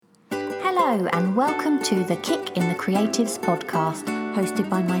Hello and welcome to the Kick in the Creatives podcast, hosted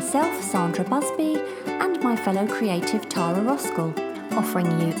by myself, Sandra Busby, and my fellow creative Tara Roskell, offering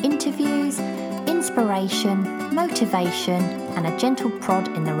you interviews, inspiration, motivation, and a gentle prod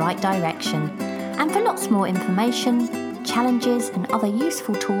in the right direction. And for lots more information, challenges, and other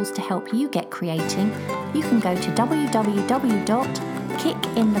useful tools to help you get creating, you can go to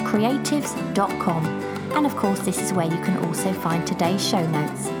www.kickinthecreatives.com. And of course, this is where you can also find today's show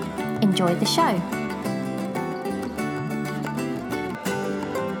notes. Enjoy the show.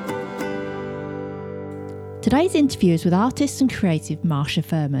 Today's interview is with artist and creative Marsha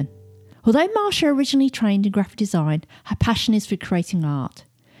Furman. Although Marsha originally trained in graphic design, her passion is for creating art.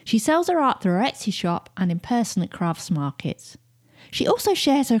 She sells her art through her Etsy shop and in person at crafts markets. She also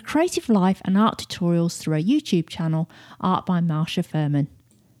shares her creative life and art tutorials through her YouTube channel, Art by Marsha Furman.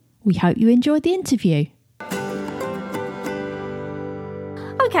 We hope you enjoyed the interview.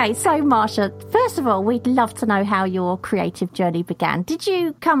 Okay, so Marsha, first of all, we'd love to know how your creative journey began. Did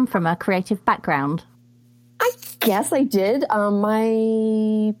you come from a creative background? I guess I did.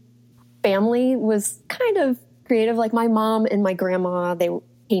 My family was kind of creative. Like my mom and my grandma, they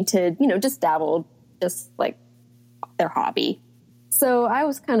painted, just dabbled, just like their hobby. So I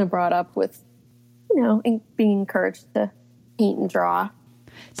was kind of brought up with, being encouraged to paint and draw.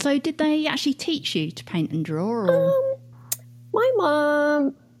 So did they actually teach you to paint and draw? Or? My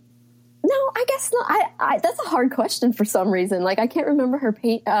mom, no, I guess not. I that's a hard question for some reason. Like I can't remember her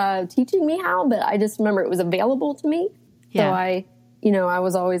teaching me how, but I just remember it was available to me. Yeah. So I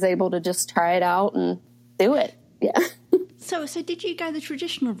was always able to just try it out and do it. Yeah. So did you go the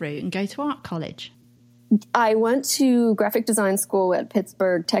traditional route and go to art college? I went to graphic design school at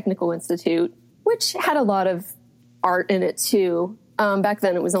Pittsburgh Technical Institute, which had a lot of art in it too. Back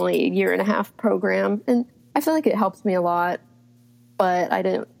then it was only a 1.5-year program, and I feel like it helped me a lot. But I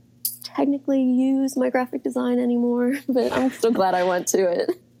didn't technically use my graphic design anymore, but I'm still glad I went to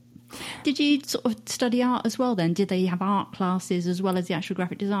it. Did you sort of study art as well then? Did they have art classes as well as the actual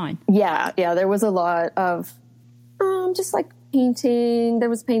graphic design? Yeah, there was a lot of just like painting.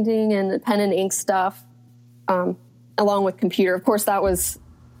 There was painting and pen and ink stuff, along with computer. Of course, that was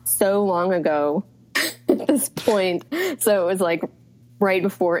so long ago at this point. So it was like right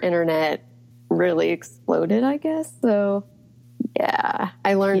before internet really exploded, I guess. So yeah,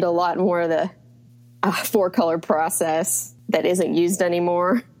 I learned a lot more of the 4-color process that isn't used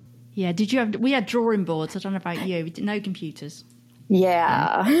anymore. Yeah, we had drawing boards. I don't know about you. We didn't know computers.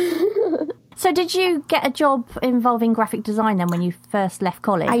 Yeah. So did you get a job involving graphic design then when you first left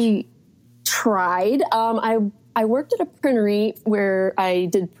college? I tried. I worked at a printery where I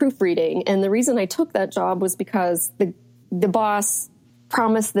did proofreading, and the reason I took that job was because the boss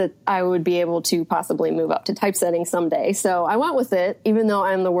promised that I would be able to possibly move up to typesetting someday. So I went with it, even though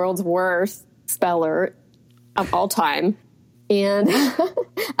I'm the world's worst speller of all time. And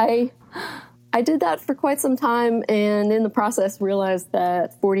I did that for quite some time, and in the process realized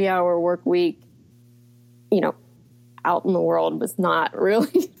that 40-hour work week, out in the world was not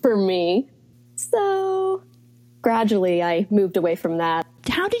really for me. So gradually I moved away from that.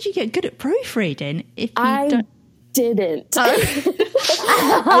 How did you get good at proofreading? Didn't.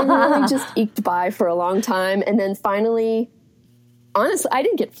 I really just eked by for a long time. And then finally, honestly, I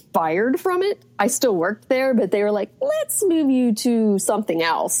didn't get fired from it. I still worked there, but they were like, let's move you to something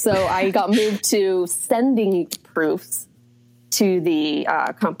else. So I got moved to sending proofs to the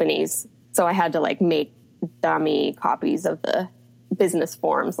companies. So I had to make dummy copies of the business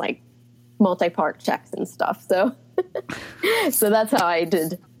forms, like multi-part checks and stuff. So, so that's how I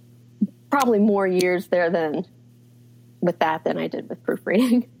did probably more years there than I did with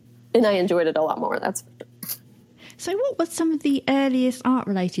proofreading. And I enjoyed it a lot more, that's for sure. So what was some of the earliest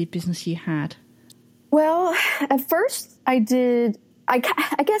art-related business you had? Well, at first I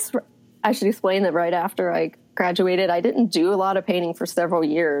guess I should explain that right after I graduated, I didn't do a lot of painting for several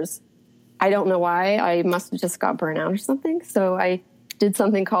years. I don't know why. I must have just got burnt out or something. So I did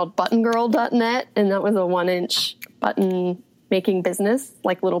something called buttongirl.net, and that was a 1-inch button making business,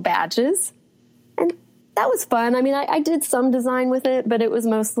 like little badges. And that was fun. I mean, I did some design with it, but it was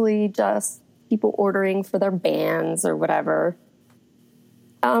mostly just people ordering for their bands or whatever.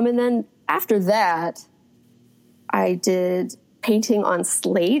 And then after that, I did painting on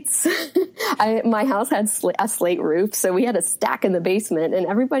slates. My house had a slate roof, so we had a stack in the basement, and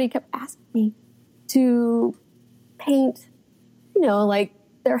everybody kept asking me to paint, like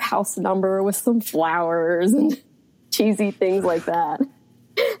their house number with some flowers and cheesy things like that.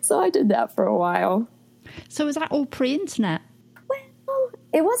 So I did that for a while. So was that all pre-internet? Well,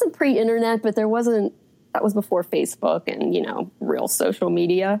 it wasn't pre-internet, but that was before Facebook and, real social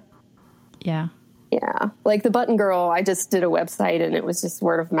media. yeah. Yeah. Like the Button Girl, I just did a website and it was just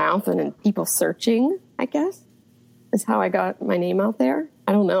word of mouth and people searching, I guess, is how I got my name out there.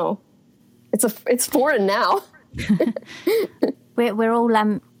 I don't know. It's foreign now. We're all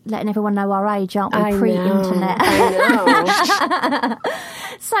letting everyone know our age, aren't we? Pre-internet. I know.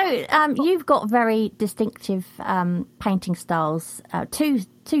 So you've got very distinctive painting styles, two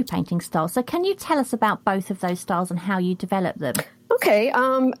painting styles. So can you tell us about both of those styles and how you develop them? Okay.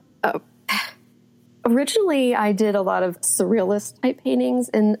 Originally, I did a lot of surrealist type paintings,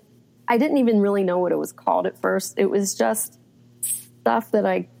 and I didn't even really know what it was called at first. It was just stuff that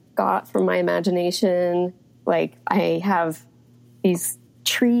I got from my imagination. Like I have these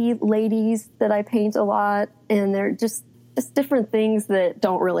tree ladies that I paint a lot, and they're just different things that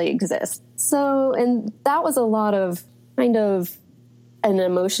don't really exist. So, and that was a lot of kind of an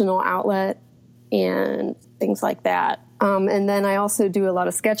emotional outlet and things like that. And then I also do a lot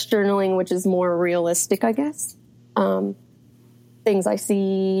of sketch journaling, which is more realistic, I guess. Things I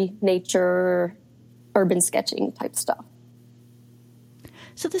see, nature, urban sketching type stuff.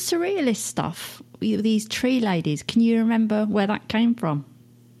 So the surrealist stuff, these tree ladies, can you remember where that came from?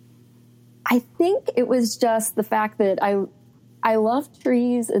 I think it was just the fact that I love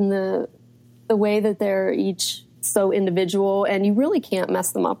trees and the way that they're each so individual, and you really can't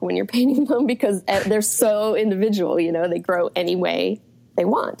mess them up when you're painting them because they're so individual, you know, they grow any way they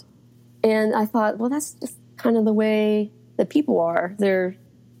want. And I thought, well, that's just kind of the way that people are. They're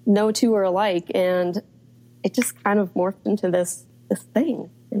no two are alike, and it just kind of morphed into this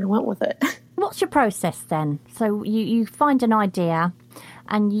thing, and I went with it. What's your process then? So you find an idea,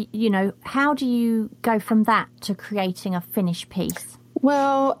 and you know, how do you go from that to creating a finished piece?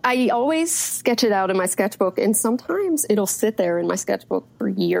 Well, I always sketch it out in my sketchbook, and sometimes it'll sit there in my sketchbook for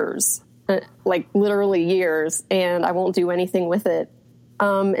years, like literally years, and I won't do anything with it.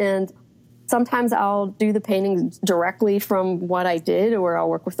 And sometimes I'll do the painting directly from what I did, or I'll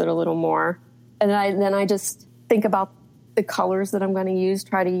work with it a little more. And then I just think about the colors that I'm going to use,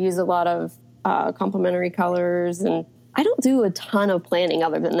 try to use a lot of complementary colors. And I don't do a ton of planning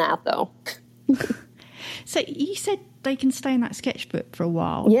other than that, though. So you said they can stay in that sketchbook for a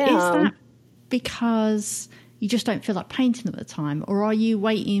while. Yeah. Is that because you just don't feel like painting at the time, or are you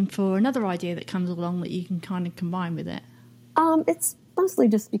waiting for another idea that comes along that you can kind of combine with it? It's mostly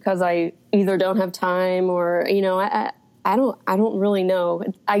just because I either don't have time, or you know, I don't really know.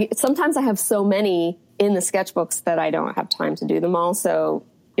 Sometimes I have so many in the sketchbooks that I don't have time to do them all, so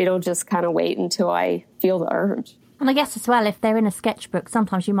it'll just kind of wait until I feel the urge. And I guess as well, if they're in a sketchbook,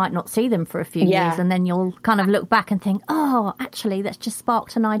 sometimes you might not see them for a few years, and then you'll kind of look back and think, oh, actually, that's just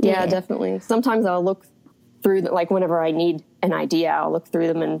sparked an idea. Yeah, definitely. Sometimes I'll look through, like whenever I need an idea, I'll look through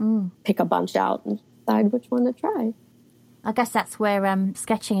them and pick a bunch out and decide which one to try. I guess that's where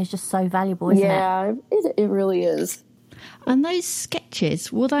sketching is just so valuable, isn't it? Yeah, it really is. And those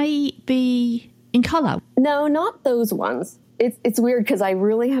sketches, will they be in colour? No, not those ones. It's weird because I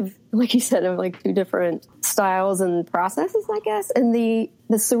really have, like you said, of like two different styles and processes, I guess. And the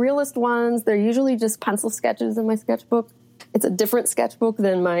surrealist ones, they're usually just pencil sketches in my sketchbook. It's a different sketchbook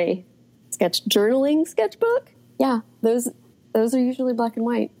than my sketch journaling sketchbook. Yeah, those are usually black and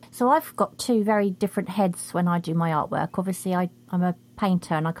white. So I've got two very different heads when I do my artwork. Obviously, I'm a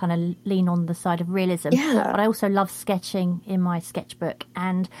painter and I kind of lean on the side of realism. Yeah. But I also love sketching in my sketchbook,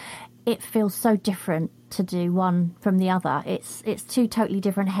 and it feels so different to do one from the other. It's two totally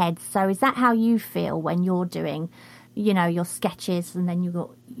different heads. So is that how you feel when you're doing, you know, your sketches and then you've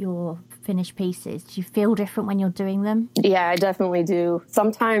got your finished pieces? Do you feel different when you're doing them? Yeah, I definitely do.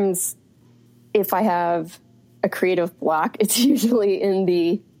 Sometimes if I have a creative block, it's usually in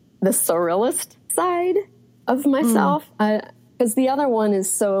the surrealist side of myself. Because the other one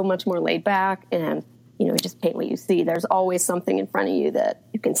is so much more laid back and, you know, just paint what you see. There's always something in front of you that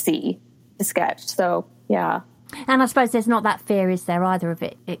you can see to sketch. So, yeah. And I suppose there's not that fear, is there, either of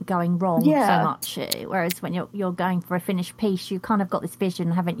it going wrong so much. Whereas when you're going for a finished piece, you kind of got this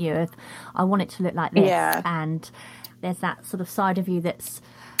vision, haven't you, of I want it to look like this. Yeah. And there's that sort of side of you that's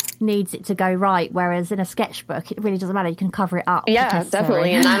needs it to go right, whereas in a sketchbook it really doesn't matter, you can cover it up. Yeah,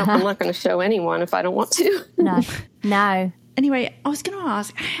 definitely. And I'm not going to show anyone if I don't want to. No. Anyway, I was going to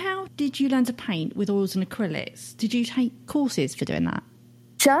ask, how did you learn to paint with oils and acrylics? Did you take courses for doing that?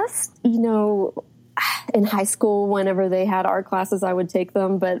 Just, you know, in high school, whenever they had art classes, I would take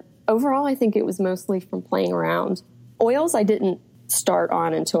them. But overall, I think it was mostly from playing around. Oils I didn't start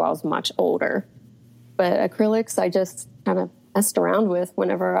on until I was much older. But acrylics, I just kind of messed around with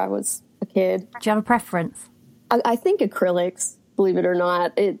whenever I was a kid. Do you have a preference? I think acrylics, believe it or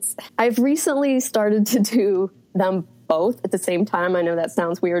not. I've recently started to do them both at the same time. I know that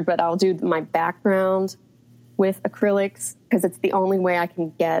sounds weird, but I'll do my background with acrylics because it's the only way I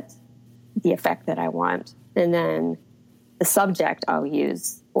can get the effect that I want. And then the subject, I'll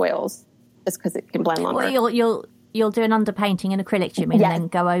use oils just because it can blend longer. Well, you'll do an underpainting in acrylic, you mean, and then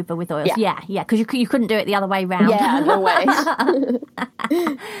go over with oils. Yeah, because you couldn't do it the other way round. Yeah, no way.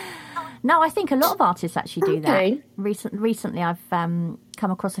 No, I think a lot of artists actually do that. Recently, I've come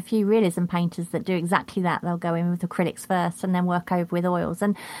across a few realism painters that do exactly that. They'll go in with acrylics first and then work over with oils.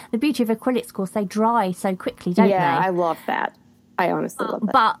 And the beauty of acrylics, of course, they dry so quickly, don't they? Yeah, I love that. I honestly love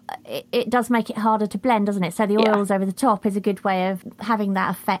that. But it does make it harder to blend, doesn't it? So the oils over the top is a good way of having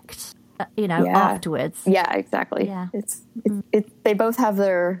that effect, afterwards. Yeah, exactly. Yeah. They both have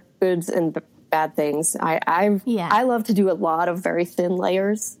their goods and bad things. I love to do a lot of very thin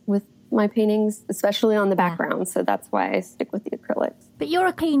layers with my paintings, especially on the background. So that's why I stick with the acrylics. But you're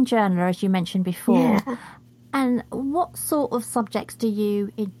a keen journaler, as you mentioned before. Yeah. And what sort of subjects do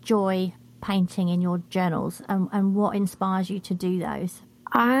you enjoy painting in your journals, and what inspires you to do those?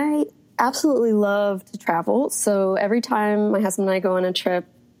 I absolutely love to travel. So every time my husband and I go on a trip,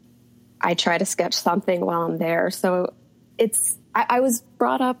 I try to sketch something while I'm there. So I was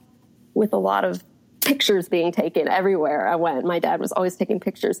brought up with a lot of pictures being taken everywhere I went. My dad was always taking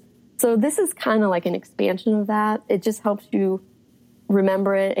pictures. So this is kind of like an expansion of that. It just helps you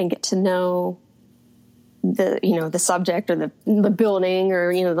remember it and get to know the subject or the building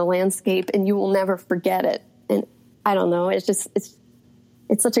or, the landscape, and you will never forget it. And I don't know, it's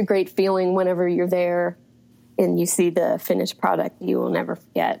such a great feeling whenever you're there and you see the finished product, you will never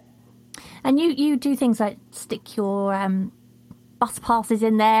forget. And you do things like stick your bus passes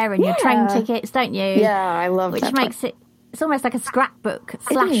in there and your train tickets, don't you? Yeah, I love that. Which makes it's almost like a scrapbook /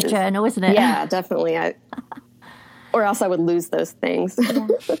 journal, isn't it? Yeah, definitely. Or else I would lose those things. Yeah.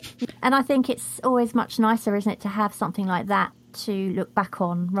 And I think it's always much nicer, isn't it, to have something like that to look back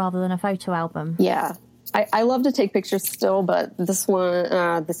on rather than a photo album. Yeah. I love to take pictures still, but this one,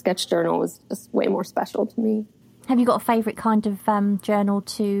 the sketch journal, was just way more special to me. Have you got a favourite kind of journal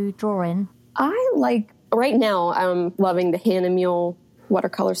to draw in? Right now, I'm loving the Hahnemühle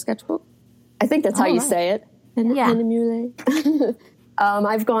watercolor sketchbook. I think that's how you say it. Hahnemühle.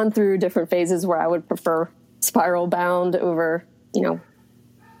 I've gone through different phases where I would prefer spiral bound over, the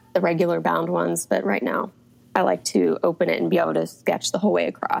regular bound ones. But right now, I like to open it and be able to sketch the whole way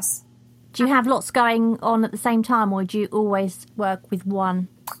across. Do you have lots going on at the same time, or do you always work with one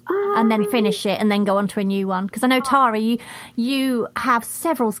and then finish it and then go on to a new one? Because I know, Tara, you have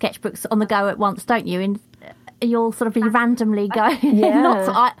several sketchbooks on the go at once, don't you? And you'll sort of be randomly going.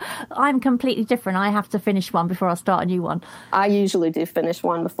 Yeah. I'm completely different. I have to finish one before I start a new one. I usually do finish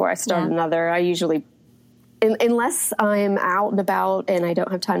one before I start another. I usually, unless I'm out and about and I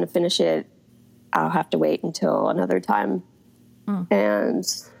don't have time to finish it, I'll have to wait until another time.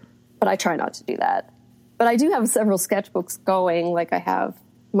 But I try not to do that. But I do have several sketchbooks going. Like I have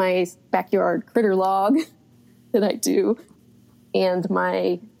my backyard critter log that I do, and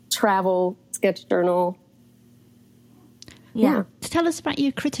my travel sketch journal. Yeah. Tell us about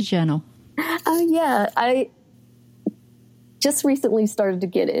your critter journal. I just recently started to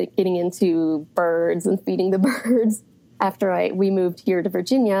getting into birds and feeding the birds after we moved here to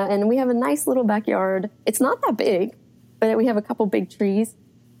Virginia, and we have a nice little backyard. It's not that big, but we have a couple big trees.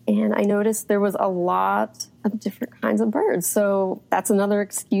 And I noticed there was a lot of different kinds of birds. So that's another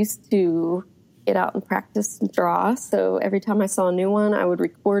excuse to get out and practice and draw. So every time I saw a new one, I would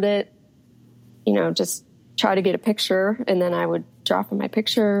record it, just try to get a picture. And then I would draw from my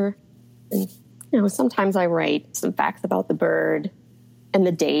picture. And, sometimes I write some facts about the bird and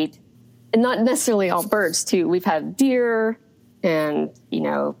the date. And not necessarily all birds, too. We've had deer and,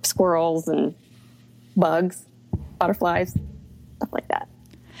 squirrels and bugs, butterflies, stuff like that.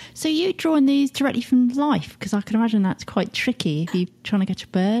 So you drawing these directly from life? Because I can imagine that's quite tricky if you're trying to catch a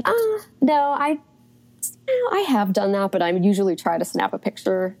bird. No, I have done that, but I usually try to snap a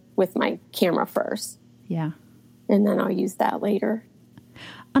picture with my camera first. Yeah. And then I'll use that later.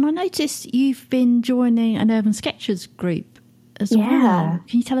 And I noticed you've been joining an Urban Sketchers group as well.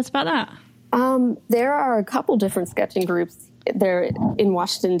 Can you tell us about that? There are a couple different sketching groups. They're in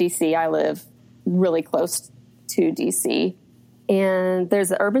Washington, D.C. I live really close to D.C., and there's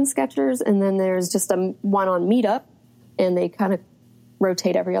the Urban Sketchers, and then there's just one on Meetup, and they kind of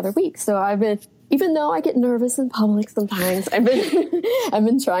rotate every other week. So I've been, even though I get nervous in public sometimes, I've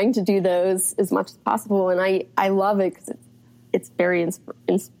been trying to do those as much as possible, and I love it because it's very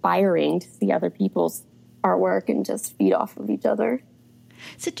inspiring to see other people's artwork and just feed off of each other.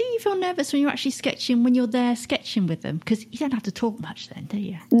 So do you feel nervous when you're actually sketching, when you're there sketching with them? Because you don't have to talk much then, do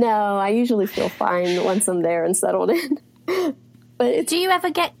you? No, I usually feel fine once I'm there and settled in. But do you ever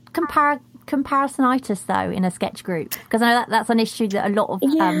get comparisonitis, though, in a sketch group? Because I know that's an issue that a lot of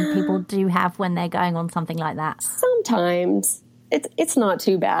people do have when they're going on something like that. Sometimes it's not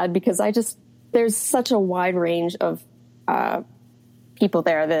too bad because there's such a wide range of people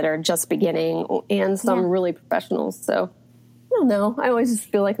there that are just beginning and some really professionals. So I don't know. I always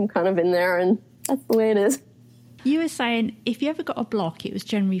just feel like I'm kind of in there, and that's the way it is. You were saying if you ever got a block, it was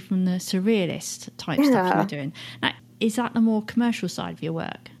generally from the surrealist type stuff you were doing. Now, is that the more commercial side of your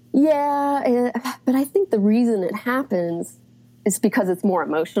work? Yeah, but I think the reason it happens is because it's more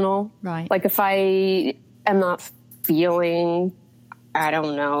emotional. Right. Like if I am not feeling, I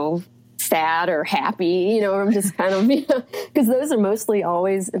don't know, sad or happy, or I'm just kind of, because those are mostly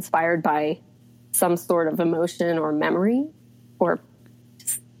always inspired by some sort of emotion or memory or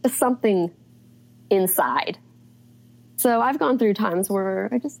just something inside. So I've gone through times where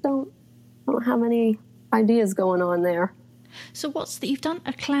I just don't have any ideas going on there. So you've done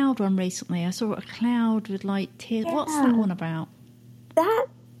a cloud one recently. I saw a cloud with like tears. Yeah. What's that one about? That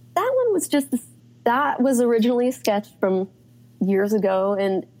one was that was originally a sketch from years ago,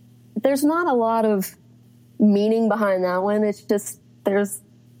 and there's not a lot of meaning behind that one. It's just there's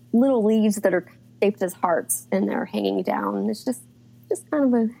little leaves that are shaped as hearts and they're hanging down. It's just kind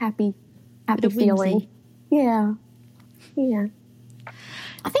of a happy feeling. Yeah.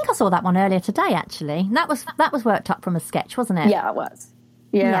 I think I saw that one earlier today, actually. That was worked up from a sketch, wasn't it? Yeah, it was.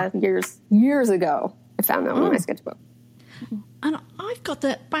 Yeah. Years ago, I found that one in my sketchbook. And I've got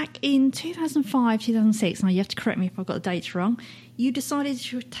that back in 2005, 2006. Now, you have to correct me if I've got the dates wrong. You decided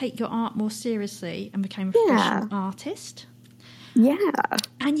to take your art more seriously and became a professional artist. Yeah.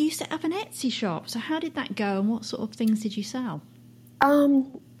 And you set up an Etsy shop. So how did that go and what sort of things did you sell?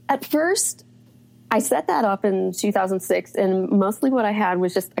 At first, I set that up in 2006, and mostly what I had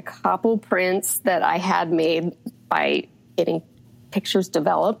was just a couple prints that I had made by getting pictures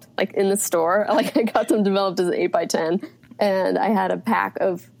developed, like in the store. Like I got them developed as 8x10, and I had a pack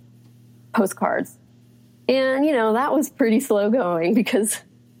of postcards. And, that was pretty slow going because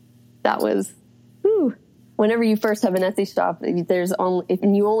that was, whenever you first have an Etsy shop, if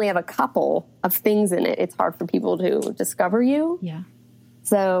you only have a couple of things in it, it's hard for people to discover you. Yeah.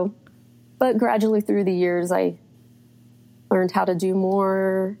 So, but gradually through the years, I learned how to do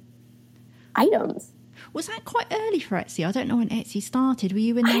more items. Was that quite early for Etsy? I don't know when Etsy started. Were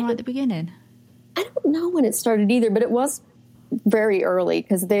you in there right at the beginning? I don't know when it started either, but it was very early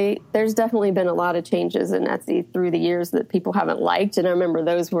because there's definitely been a lot of changes in Etsy through the years that people haven't liked. And I remember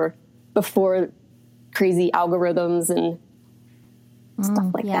those were before crazy algorithms and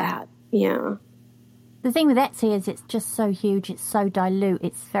stuff like that. Yeah. The thing with Etsy is it's just so huge, it's so dilute,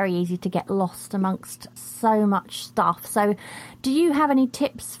 it's very easy to get lost amongst so much stuff. So do you have any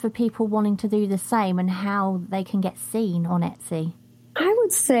tips for people wanting to do the same and how they can get seen on Etsy? I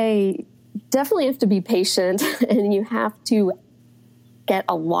would say definitely have to be patient and you have to get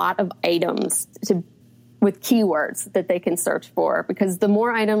a lot of items with keywords that they can search for, because the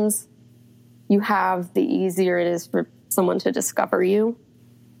more items you have, the easier it is for someone to discover you.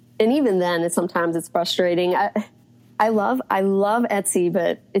 And even then, sometimes it's frustrating. I love Etsy,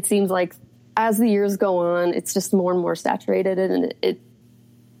 but it seems like as the years go on, it's just more and more saturated, and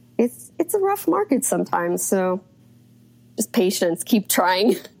it's a rough market sometimes. So just patience, keep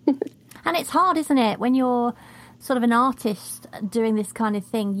trying. And it's hard, isn't it? When you're sort of an artist doing this kind of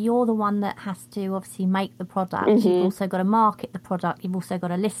thing, you're the one that has to obviously make the product. Mm-hmm. You've also got to market the product. You've also got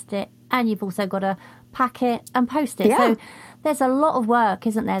to list it, and you've also got to pack it and post it. Yeah. So there's a lot of work,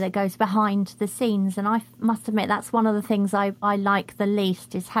 isn't there, that goes behind the scenes. And I must admit, that's one of the things I like the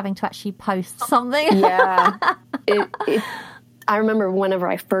least, is having to actually post something. Yeah. I remember whenever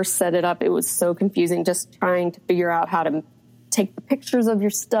I first set it up, it was so confusing just trying to figure out how to take the pictures of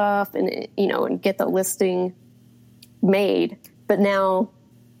your stuff and, and get the listing made. But now,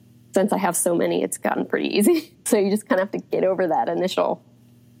 since I have so many, it's gotten pretty easy. So you just kind of have to get over that initial,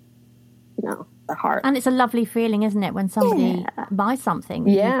 the heart. And it's a lovely feeling, isn't it, when somebody buys something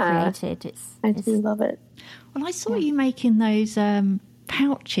that you've created. I do love it. Well, I saw you making those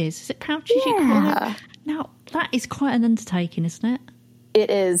pouches. Is it pouches you call it? Now, that is quite an undertaking, isn't it? It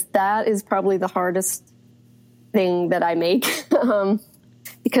is. That is probably the hardest thing that I make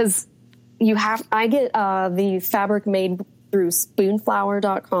because I get the fabric made through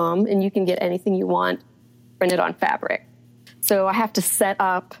spoonflower.com, and you can get anything you want printed on fabric. So I have to set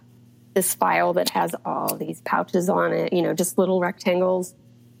up this file that has all these pouches on it, just little rectangles.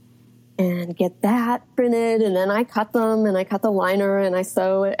 and get that printed. And then I cut them, and I cut the liner, and I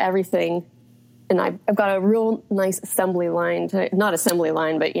sew everything. And I've got a real nice assembly line, not assembly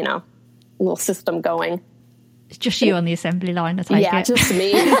line, but, you know, a little system going. It's just you on the assembly line, I take it. Yeah, just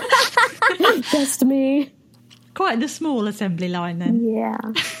me. Just me. Quite the small assembly line then. Yeah.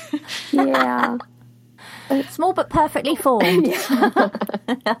 Yeah. Small but perfectly formed.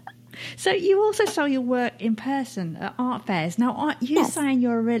 So you also sell your work in person at art fairs. Now, you saying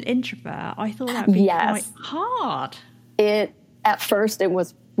you're a real introvert, I thought that would be quite hard. At first, it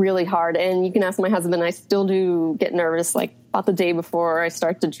was really hard. And you can ask my husband, I still do get nervous, like about the day before I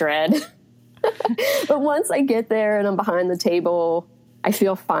start to dread. But once I get there and I'm behind the table, I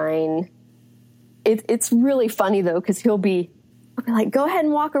feel fine. It's really funny, though, because I'll be like, go ahead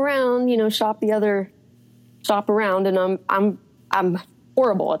and walk around, you know, shop around. And I'm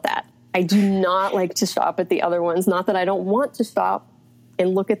horrible at that. I do not like to shop at the other ones. Not that I don't want to shop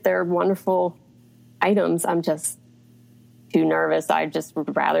and look at their wonderful items. I'm just too nervous. I just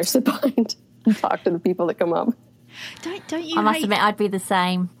would rather sit behind and talk to the people that come up. Don't you? I must admit, I'd be the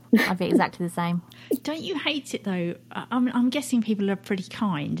same. I'd be exactly the same. Don't you hate it though? I'm guessing people are pretty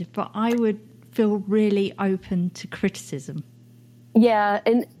kind, but I would feel really open to criticism. Yeah,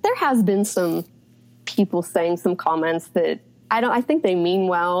 and there has been some people saying some comments that I think they mean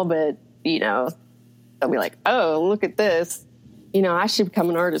well, but, you know, they'll be like, oh, look at this. You know, I should become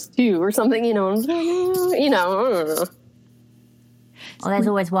an artist too or something, you know. You know, I don't know. Well, there's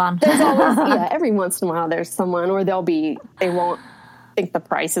always one. There's always, every once in a while there's someone, or they won't think the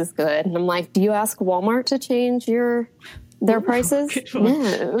price is good. And I'm like, do you ask Walmart to change their prices?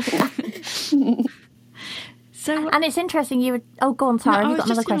 No. So, and it's interesting. Go on, Tara. Have you got another question?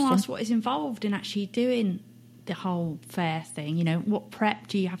 I was just going to ask what is involved in actually doing the whole fair thing. You know, what prep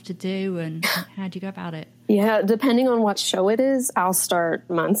do you have to do, and how do you go about it? Yeah, depending on what show it is, I'll start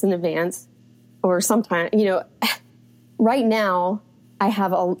months in advance, or sometimes, you know, right now I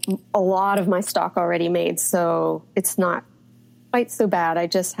have a lot of my stock already made, so it's not quite so bad. I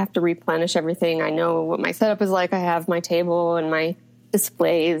just have to replenish everything. I know what my setup is like. I have my table and my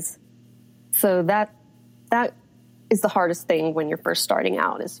displays, so that is the hardest thing when you're first starting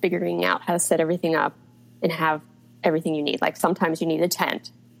out, is figuring out how to set everything up and have everything you need. Like sometimes you need a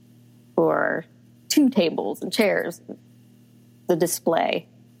tent or 2 tables and chairs, the display.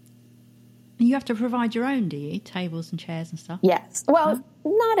 And you have to provide your own, do you? Tables and chairs and stuff? Yes. Well,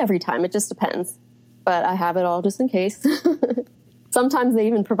 not every time. It just depends. But I have it all just in case. Sometimes they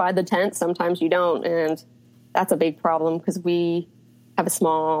even provide the tent. Sometimes you don't. And that's a big problem because we have a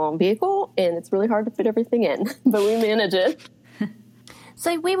small vehicle and it's really hard to fit everything in. But we manage it.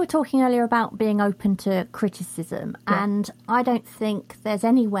 So we were talking earlier about being open to criticism, and I don't think there's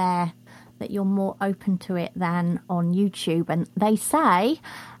anywhere that you're more open to it than on YouTube. And they say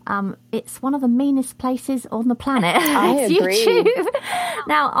it's one of the meanest places on the planet. I agree. YouTube.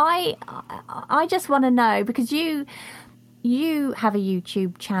 Now, I just want to know, because you have a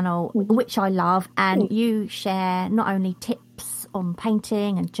YouTube channel, which I love, and you share not only tips on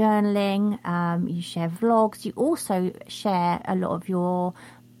painting and journaling, you share vlogs, you also share a lot of your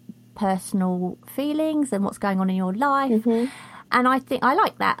personal feelings and what's going on in your life. And I think I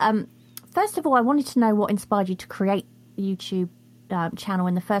like that. First of all, I wanted to know what inspired you to create a YouTube channel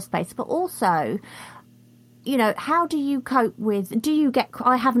in the first place, but also, you know, how do you cope with,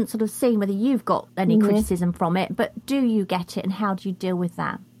 I haven't sort of seen whether you've got any criticism from it, but do you get it, and how do you deal with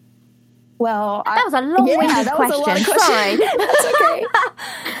that? Well, that was a long-winded question. Sorry. That's okay.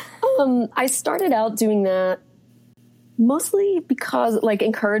 I started out doing that mostly because, like,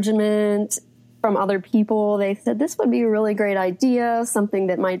 encouragement from other people. They said this would be a really great idea, something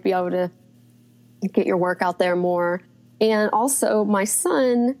that might be able to get your work out there more. And also my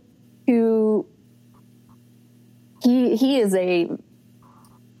son, who he is a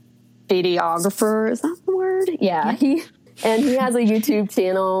videographer. Is that the word? Yeah. And he has a YouTube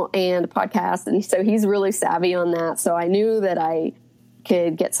channel and a podcast, and so he's really savvy on that. So I knew that I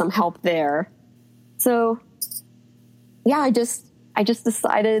could get some help there. So, yeah, I just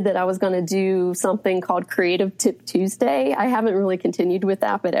decided that I was going to do something called Creative Tip Tuesday. I haven't really continued with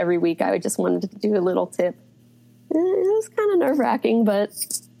that, but every week I just wanted to do a little tip. It was kind of nerve-wracking, but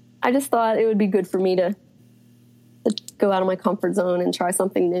I just thought it would be good for me to go out of my comfort zone and try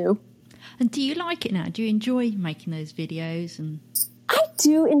something new. And do you like it now? Do you enjoy making those videos? And I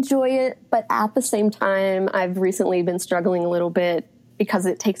do enjoy it, but at the same time, I've recently been struggling a little bit because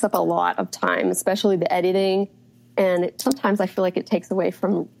it takes up a lot of time, especially the editing. And sometimes I feel like it takes away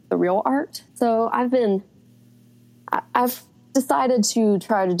from the real art. So I've decided to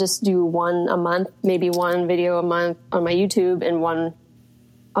try to just do one a month, maybe one video a month on my YouTube and one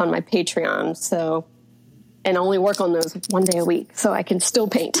on my Patreon. So, and only work on those one day a week so I can still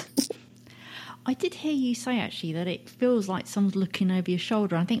paint. I did hear you say, actually, that it feels like someone's looking over your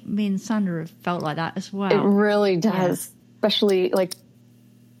shoulder. I think me and Sandra have felt like that as well. It really does, especially like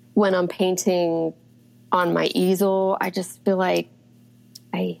when I'm painting on my easel. I just feel like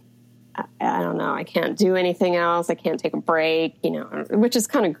I don't know, I can't do anything else. I can't take a break, which is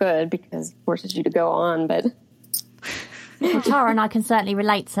kind of good because it forces you to go on. But well, Tara and I can certainly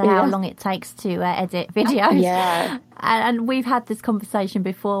relate to how long it takes to edit videos. Yeah. And we've had this conversation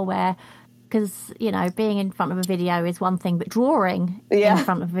before where, because, being in front of a video is one thing, but drawing in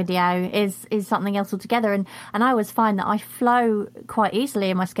front of a video is something else altogether. And I always find that I flow quite easily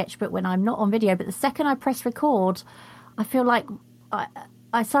in my sketchbook when I'm not on video. But the second I press record, I feel like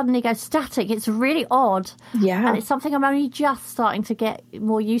I suddenly go static. It's really odd. Yeah. And it's something I'm only just starting to get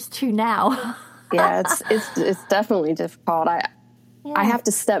more used to now. Yeah, it's definitely difficult. I have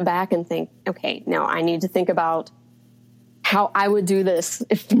to step back and think, okay, now I need to think about how I would do this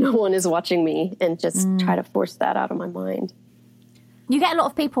if no one is watching me, and just try to force that out of my mind. You get a lot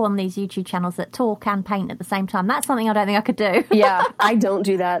of people on these YouTube channels that talk and paint at the same time. That's something I don't think I could do. Yeah, I don't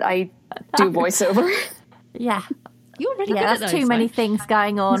do that. I do voiceover. Yeah. You're really good at those. That's too many things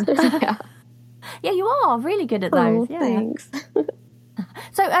going on. Yeah, you are really good at those. Oh, thanks.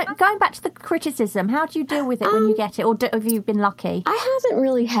 So going back to the criticism, how do you deal with it when you get it, or have you been lucky? I haven't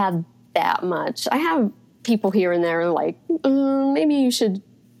really had that much. I have people here and there like, maybe you should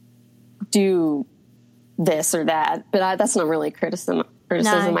do this or that, but that's not really criticism,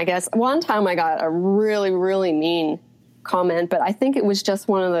 No. I guess. One time I got a really, really mean comment, but I think it was just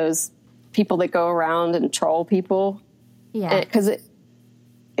one of those people that go around and troll people. Yeah. Because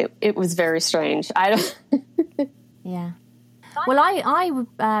it was very strange. I don't... Yeah. Well, I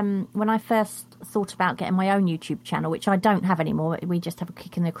when I first thought about getting my own YouTube channel, which I don't have anymore, we just have a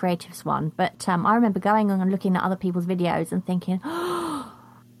Kick in the Creatives one. But I remember going on and looking at other people's videos and thinking, oh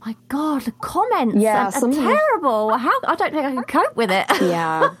my God, the comments are terrible. I don't think I can cope with it.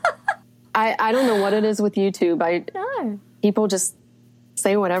 Yeah. I don't know what it is with YouTube. No. People just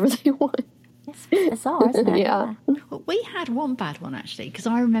say whatever they want. It's bizarre, isn't it? Yeah. Well, we had one bad one, actually, because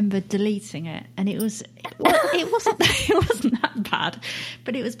I remember deleting it, and it wasn't that bad,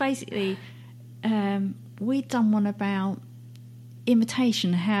 but it was basically we'd done one about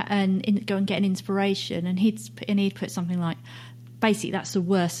imitation and go and get an inspiration, and he'd put something like, basically, that's the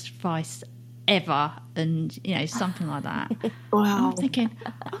worst advice ever, and something like that. Wow. And I'm thinking,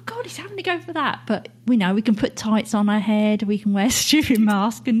 oh God, he's having to go for that, but we know we can put tights on our head, we can wear a stupid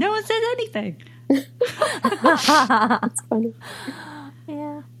mask, and no one says anything. That's funny.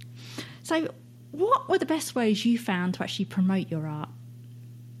 Yeah. So what were the best ways you found to actually promote your art?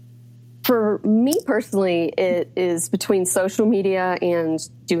 For me personally, it is between social media and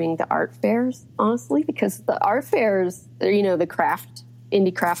doing the art fairs, honestly, because the art fairs, the indie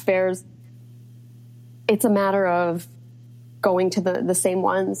craft fairs, it's a matter of going to the same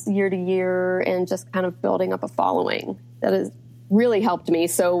ones year to year and just kind of building up a following. That has really helped me.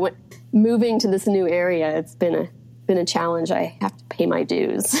 So moving to this new area, it's been a challenge. I have to pay my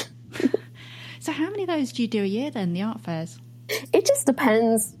dues. So how many of those do you do a year then, the art fairs? It just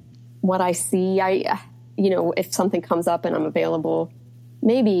depends what I see. If something comes up and I'm available,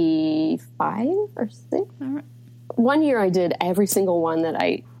 maybe 5 or 6. All right. One year I did every single one that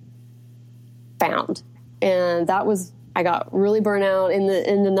I found. And I got really burnt out. And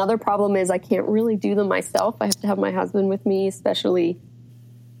another problem is I can't really do them myself. I have to have my husband with me, especially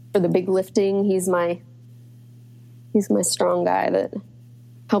for the big lifting. He's my strong guy that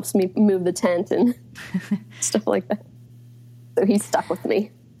helps me move the tent and stuff like that. So he's stuck with me.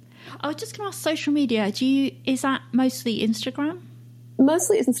 I was just going to ask, social media, is that mostly Instagram?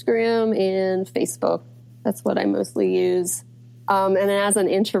 Mostly Instagram and Facebook. That's what I mostly use. And as an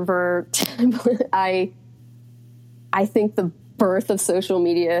introvert, I think the birth of social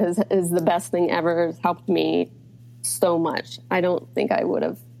media is the best thing ever. It's helped me so much. I don't think I would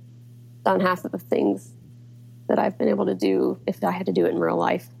have done half of the things that I've been able to do if I had to do it in real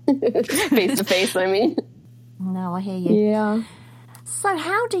life. Face to face, I mean. No, I hear you. Yeah. So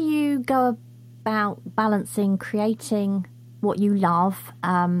how do you go about balancing creating what you love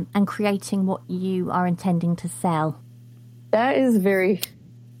and creating what you are intending to sell? That is a very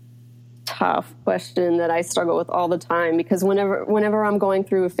tough question that I struggle with all the time, because whenever I'm going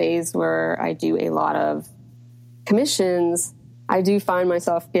through a phase where I do a lot of commissions, I do find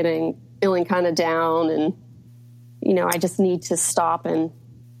myself feeling kind of down, and I just need to stop and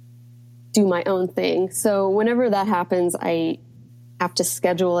do my own thing. So whenever that happens, I have to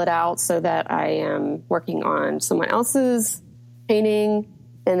schedule it out so that I am working on someone else's painting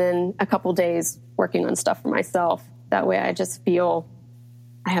and then a couple days working on stuff for myself. That way I just feel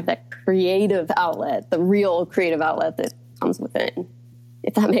I have that creative outlet, the real creative outlet that comes within,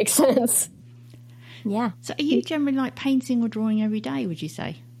 if that makes sense. Yeah. So are you generally like painting or drawing every day, would you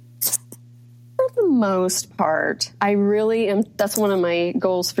say? For the most part, I really am. That's one of my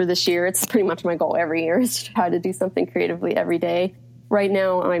goals for this year. It's pretty much my goal every year, is to try to do something creatively every day. Right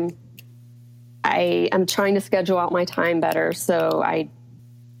now, I am trying to schedule out my time better. So I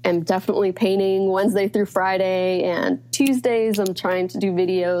am definitely painting Wednesday through Friday, and Tuesdays I'm trying to do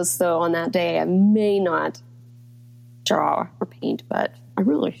videos. So on that day, I may not draw or paint, but I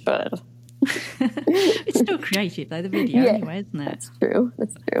really should. It's still creative though, the video anyway, isn't it? That's true.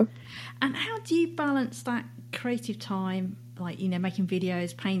 And how do you balance that creative time, like, you know, making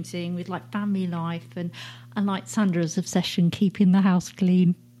videos, painting, with like family life and like Sandra's obsession, keeping the house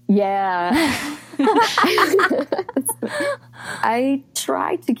clean? Yeah. I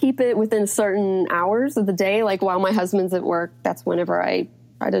try to keep it within certain hours of the day. Like while my husband's at work, that's whenever I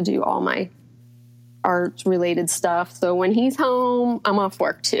try to do all my art related stuff. So when he's home, I'm off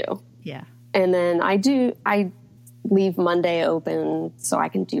work too. Yeah. And then I leave Monday open so I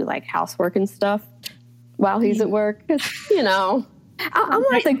can do like housework and stuff while he's at work. 'Cause, you know, I'm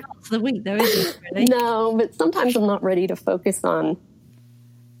not the week though, isn't it? Really? No, but sometimes I'm not ready to focus on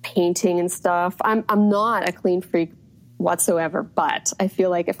painting and stuff. I'm not a clean freak whatsoever, but I feel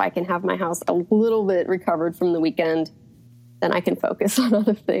like if I can have my house a little bit recovered from the weekend, then I can focus on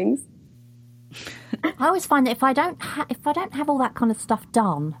other things. I always find that if I don't have all that kind of stuff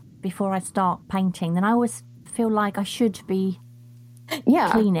done before I start painting, then I always feel like I should be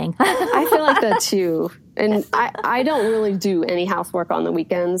cleaning. I feel like that too. And I don't really do any housework on the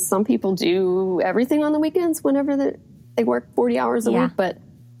weekends. Some people do everything on the weekends whenever they work 40 hours a week, but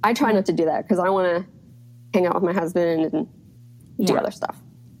I try not to do that because I want to hang out with my husband and do other stuff.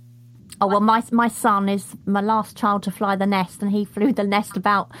 Oh, well, my son is my last child to fly the nest, and he flew the nest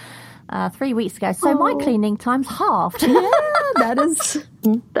about 3 weeks ago. So my cleaning time's halved. Yeah,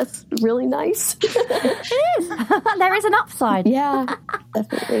 that's really nice. It is. There is an upside. Yeah,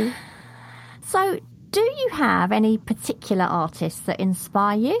 definitely. So do you have any particular artists that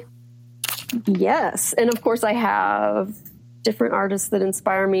inspire you? Yes. And of course I have different artists that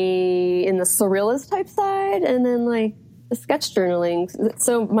inspire me in the surrealist type side, and then like the sketch journaling.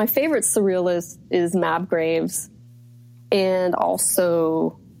 So my favorite surrealist is Mab Graves, and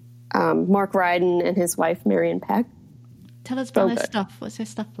also Mark Ryden and his wife, Marion Peck. Tell us about their stuff. What's their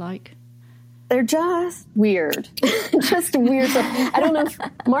stuff like? They're just weird. Just weird stuff. I don't know if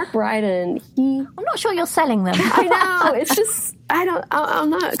Mark Ryden, I'm not sure you're selling them. I know. It's just, I'm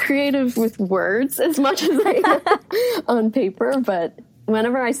not creative with words as much as I am on paper, but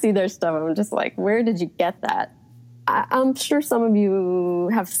whenever I see their stuff, I'm just like, where did you get that? I'm sure some of you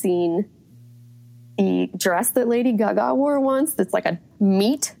have seen the dress that Lady Gaga wore once. That's like a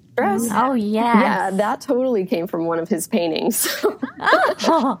meat dress. Oh, yeah. Yeah, that totally came from one of his paintings.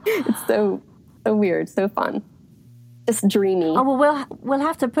 It's so weird, so fun. Just dreamy. Oh, well, we'll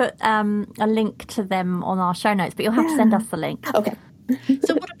have to put a link to them on our show notes, but you'll have to send us the link. Okay.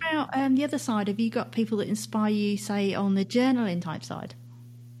 So what about the other side? Have you got people that inspire you, say, on the journaling type side?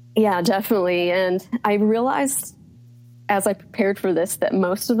 Yeah, definitely. And I realized as I prepared for this that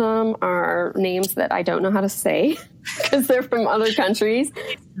most of them are names that I don't know how to say because they're from other countries.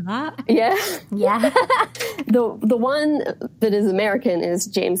 Yeah. Yeah. The one that is American is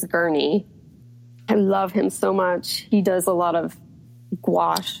James Gurney. I love him so much. He does a lot of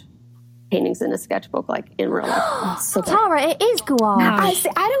gouache paintings in a sketchbook, like in real life. So Tara, it is gouache.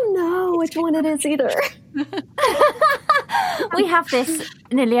 I don't know which one it is either. We have this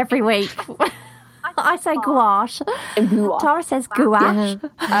nearly every week. I say gouache. Tara says gouache. Yeah.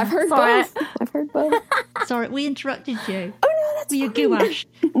 I've heard both. Sorry, we interrupted you. Oh, no, that's your gouache.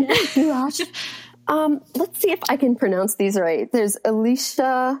 Gouache. Let's see if I can pronounce these right. There's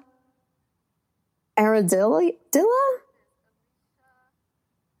Alicia Aradilla?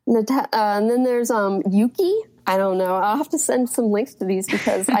 And then there's Yuki. I don't know. I'll have to send some links to these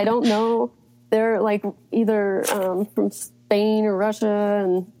because I don't know. They're like either from Spain or Russia,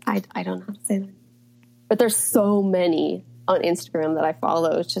 and I don't know how to say that. But there's so many on Instagram that I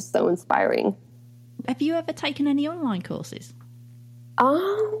follow. It's just so inspiring. Have you ever taken any online courses?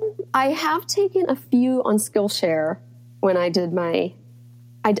 I have taken a few on Skillshare when I did my...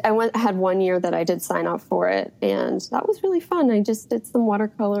 I had 1 year that I did sign up for it, and that was really fun. I just did some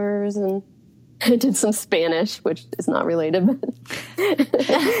watercolors, and I did some Spanish, which is not related. But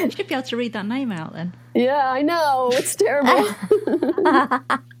you should be able to read that name out then. Yeah, I know. It's terrible.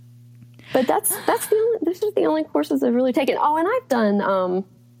 But this is the only courses I've really taken. Oh, and I've done,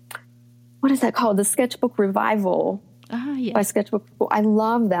 what is that called? The Sketchbook Revival by Sketchbook. I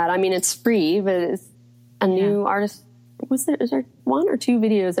love that. I mean, it's free, but it's a new artist. Is there 1 or 2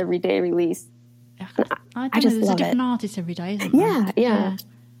 videos every day released? I don't know. There's a different artist every day, isn't there? Yeah.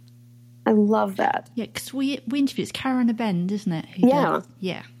 I love that. Yeah, because we interviewed, it's Karen Abend, isn't it? Yeah.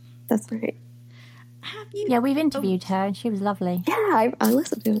 That's right. We've interviewed her and she was lovely. Yeah, I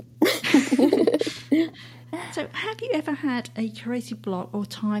listened to it. So have you ever had a creative block or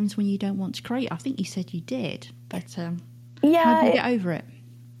times when you don't want to create? I think you said you did, but how do you get over it?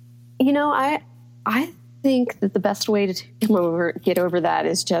 You know, I think that the best way to get over that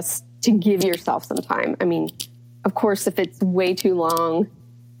is just to give yourself some time. I mean, of course, if it's way too long,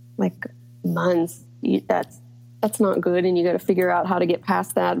 like months, that's not good, and you got to figure out how to get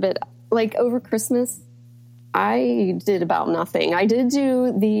past that. But like over Christmas, I did about nothing. I did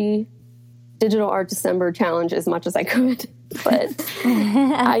do the Digital Art December challenge as much as I could, but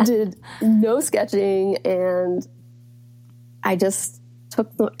I did no sketching, and I just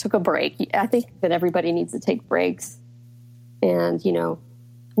took a break. I think that everybody needs to take breaks and,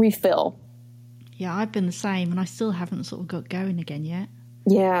 refill. Yeah, I've been the same, and I still haven't sort of got going again yet.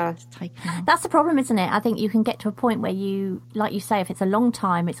 Yeah. That's the problem, isn't it? I think you can get to a point where you, like you say, if it's a long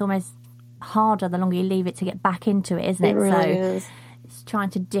time, it's almost harder the longer you leave it to get back into it, isn't it? It really is. It's trying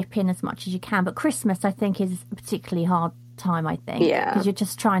to dip in as much as you can. But Christmas, I think, is a particularly hard time, I think. Yeah. Because you're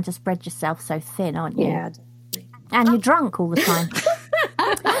just trying to spread yourself so thin, aren't you? Yeah. And you're drunk all the time.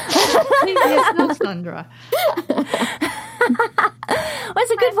 Yes, not Sandra. Well,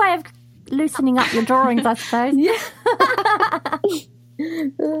 it's a good way of loosening up your drawings, I suppose. Yeah.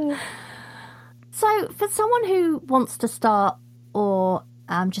 So for someone who wants to start or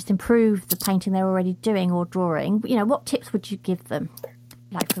just improve the painting they're already doing or drawing, what tips would you give them?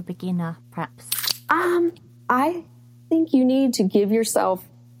 Like for a beginner, perhaps? I think you need to give yourself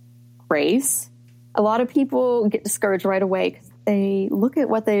grace. A lot of people get discouraged right away because they look at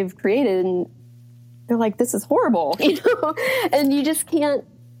what they've created and they're like, this is horrible, and you just can't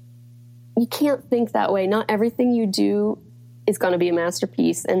think that way. Not everything you do is going to be a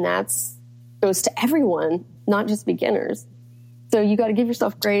masterpiece, and that's goes to everyone, not just beginners. So you got to give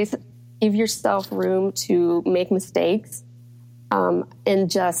yourself grace, give yourself room to make mistakes,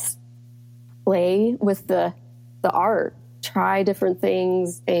 and just play with the art. Try different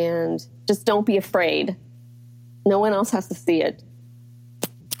things, and just don't be afraid. No one else has to see it.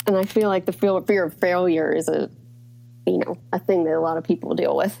 And I feel like the fear of failure is a thing that a lot of people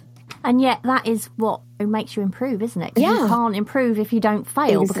deal with. And yet that is what makes you improve, isn't it? 'Cause Yeah. you can't improve if you don't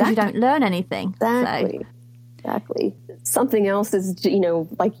fail because you don't learn anything. Exactly. Exactly. Something else is,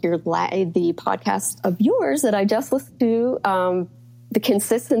 like the podcast of yours that I just listened to, the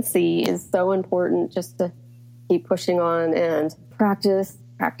consistency is so important, just to keep pushing on and practice.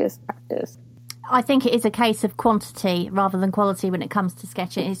 I think it is a case of quantity rather than quality when it comes to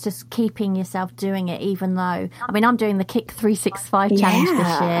sketching. It's just keeping yourself doing it, even though, I'm doing the Kick 365 challenge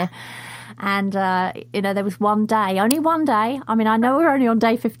this year. And, there was only one day. I know we're only on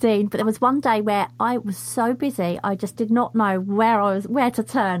day 15, but there was one day where I was so busy, I just did not know where to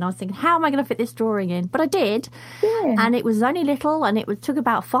turn. I was thinking, how am I going to fit this drawing in? But I did. Yeah. And it was only little, and it took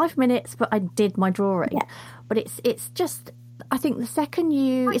about 5 minutes, but I did my drawing. Yeah. But it's just, I think the second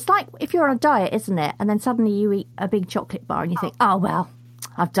it's like if you're on a diet, isn't it? And then suddenly you eat a big chocolate bar and you think, oh, well,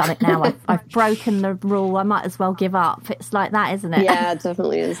 I've done it now. I've broken the rule. I might as well give up. It's like that, isn't it? Yeah, it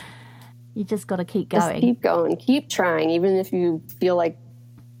definitely is. You just got to keep going. Just keep going. Keep trying, even if you feel like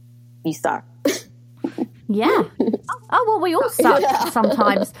you suck. Yeah. Oh, well, we all suck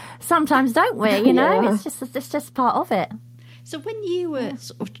sometimes. Sometimes, don't we? Yeah. It's just part of it. So when you were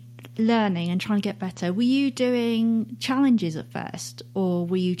sort of learning and trying to get better, were you doing challenges at first, or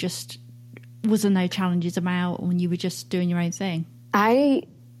was there no challenges about when you were just doing your own thing? I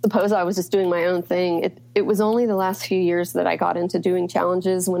suppose I was just doing my own thing. It was only the last few years that I got into doing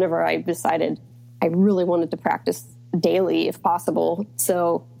challenges whenever I decided I really wanted to practice daily if possible.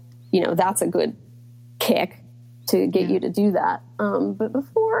 So, that's a good kick to get you to do that. But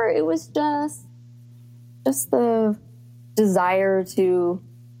before, it was just the desire to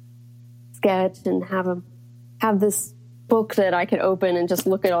sketch and have this book that I could open and just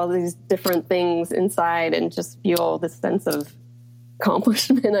look at all these different things inside and just feel this sense of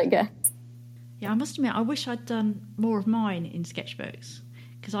accomplishment, I guess. Yeah, I must admit, I wish I'd done more of mine in sketchbooks,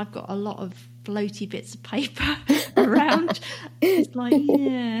 because I've got a lot of floaty bits of paper around. It's like,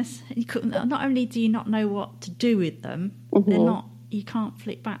 yes, not only do you not know what to do with them, you can't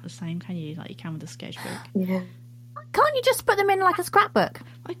flick back the same, can you, like you can with a sketchbook? Yeah. Can't you just put them in like a scrapbook?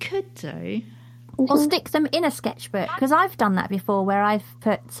 I could do. Or stick them in a sketchbook? Because I've done that before where I've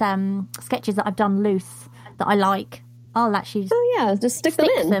put sketches that I've done loose that I like. I'll actually just stick them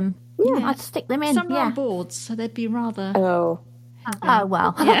in. Yeah, I'd stick them in. Some are on boards, so they'd be rather... Oh,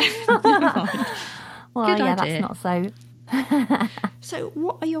 well. Yeah. Well, Good yeah, idea. that's not so... So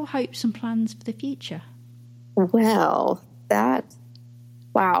what are your hopes and plans for the future? well,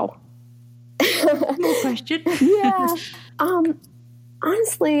 wow. More question. Yeah.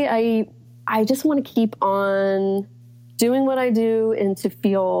 Honestly, I just want to keep on doing what I do and to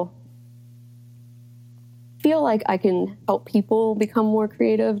feel like I can help people become more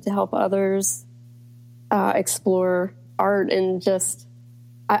creative, to help others explore art, and just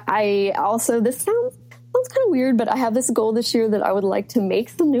I also, this sounds kind of weird, but I have this goal this year that I would like to make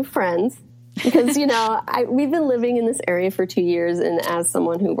some new friends, because we've been living in this area for 2 years, and as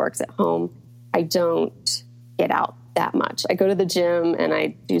someone who works at home, I don't get out that much. I go to the gym and I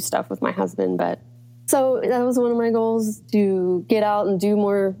do stuff with my husband, but so that was one of my goals, to get out and do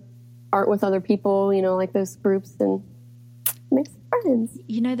more art with other people, like those groups, and make some friends.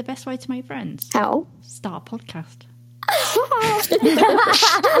 You know the best way to make friends? How? Start a podcast.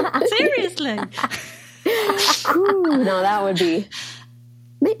 Seriously. Ooh, no, that would be...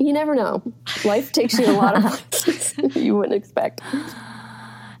 You never know. Life takes you a lot of places you wouldn't expect.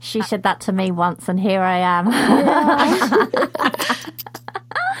 She said that to me once, and here I am. Yeah.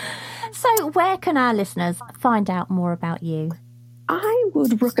 So where can our listeners find out more about you? I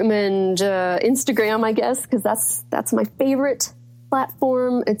would recommend Instagram, I guess, because that's my favorite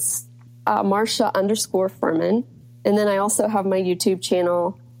platform. It's Marsha_Furman. And then I also have my YouTube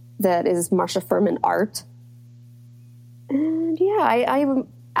channel that is Marsha Furman Art. And yeah, I'm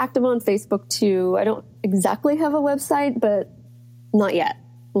active on Facebook too. I don't exactly have a website, but not yet.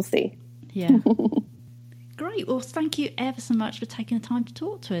 We'll see. Yeah. Great. Well, thank you ever so much for taking the time to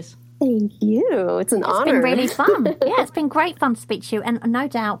talk to us. Thank you. It's an honor. It's been really fun. Yeah, it's been great fun to speak to you. And no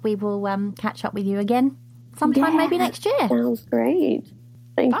doubt we will catch up with you again sometime maybe next year. Sounds great.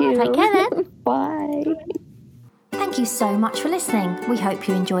 Thank you. Take care then. Bye. Thank you so much for listening. We hope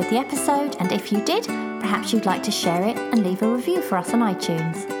you enjoyed the episode, and if you did, perhaps you'd like to share it and leave a review for us on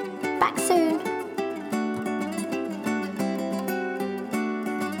iTunes.